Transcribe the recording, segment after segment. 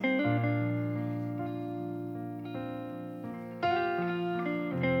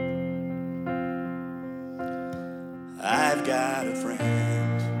I've got a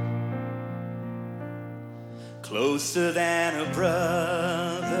friend, closer than a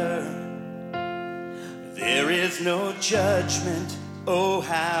brother. There is no judgment, oh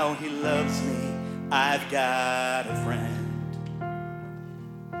how he loves me. I've got a friend,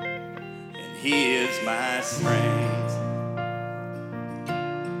 and he is my strength,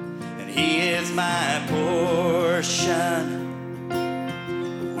 and he is my portion.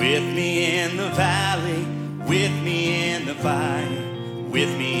 With me in the valley, with me in the fire,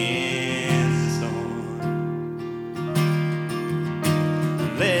 with me in the storm.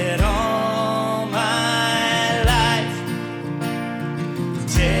 Let all my life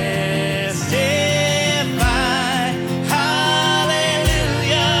testify, hallelujah.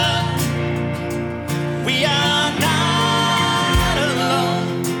 We are not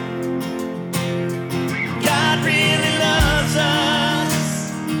alone. God really loves us.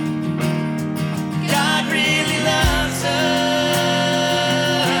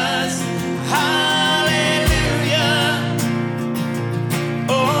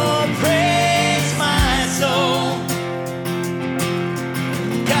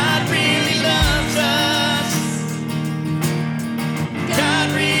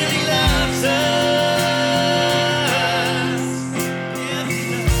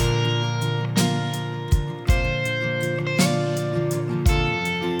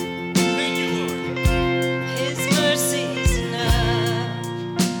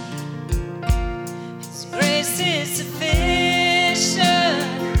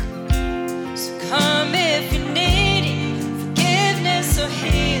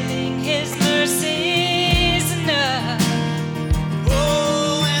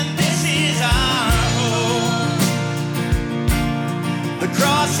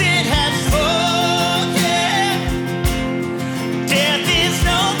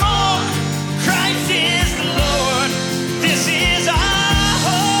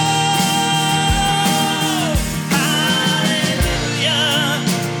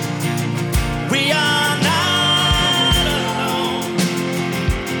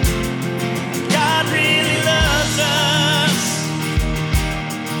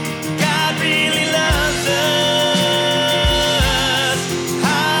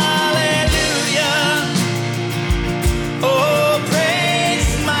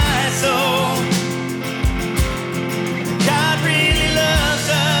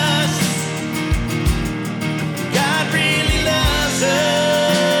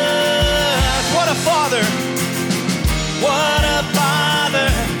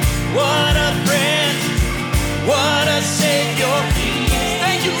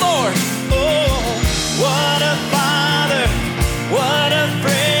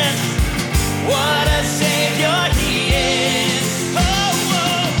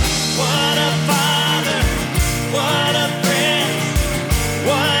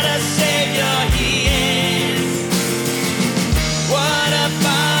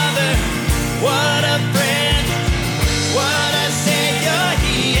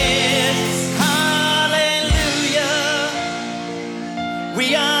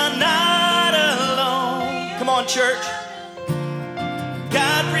 Church,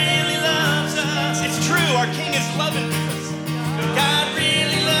 God really loves us. It's true, our King is loving us. God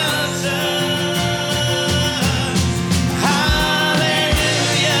really loves us.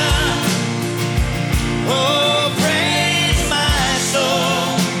 Hallelujah. Oh, praise my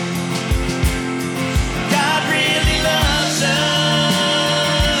soul. God really loves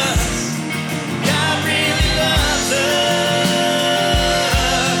us. God really loves us.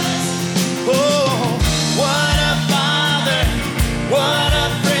 Oh, what a Father, what a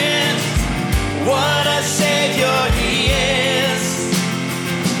friend, what a Savior He is.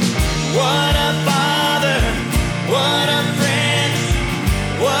 What a Father, what a friend,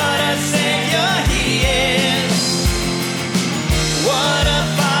 what a Savior He is. What a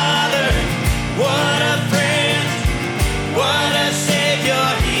Father, what a friend, what a Savior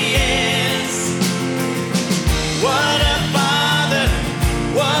He is. What a Father,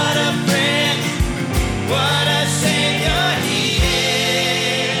 what a friend, what a Savior He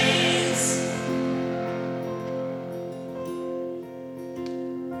is.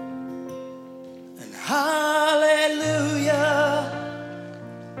 And hallelujah,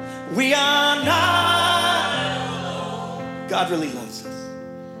 we are not alone. God really loves us.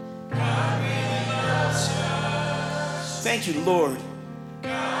 God really loves us. Thank you, Lord.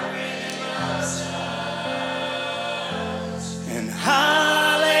 God really loves us. And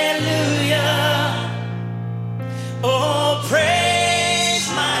hallelujah. Oh, praise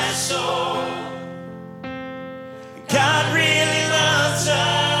my soul. God really loves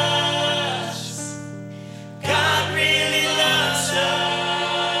us. God really loves us.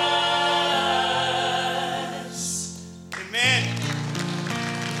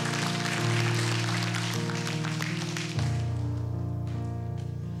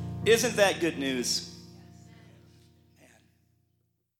 Isn't that good news?